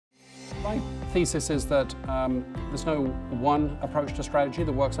My thesis is that there's no one approach to strategy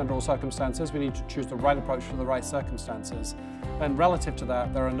that works under all circumstances. We need to choose the right approach for the right circumstances. And relative to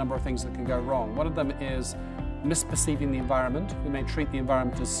that, there are a number of things that can go wrong. One of them is misperceiving the environment. We may treat the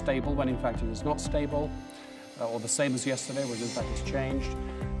environment as stable when in fact it is not stable, or the same as yesterday, whereas in fact it's changed.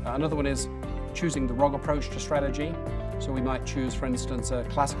 Another one is choosing the wrong approach to strategy. So we might choose, for instance, a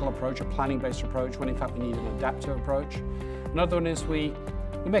classical approach, a planning-based approach, when in fact we need an adaptive approach. Another one is we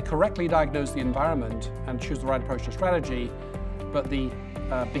may correctly diagnose the environment and choose the right approach to strategy, but the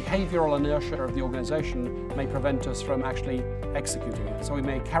behavioral inertia of the organization may prevent us from actually executing it. So we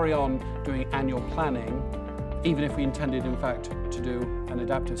may carry on doing annual planning, even if we intended, in fact, to do an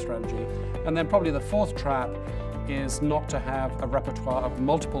adaptive strategy. And then probably the fourth trap is not to have a repertoire of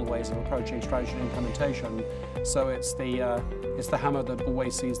multiple ways of approaching strategy and implementation. So it's the hammer that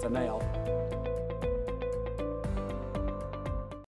always sees the nail.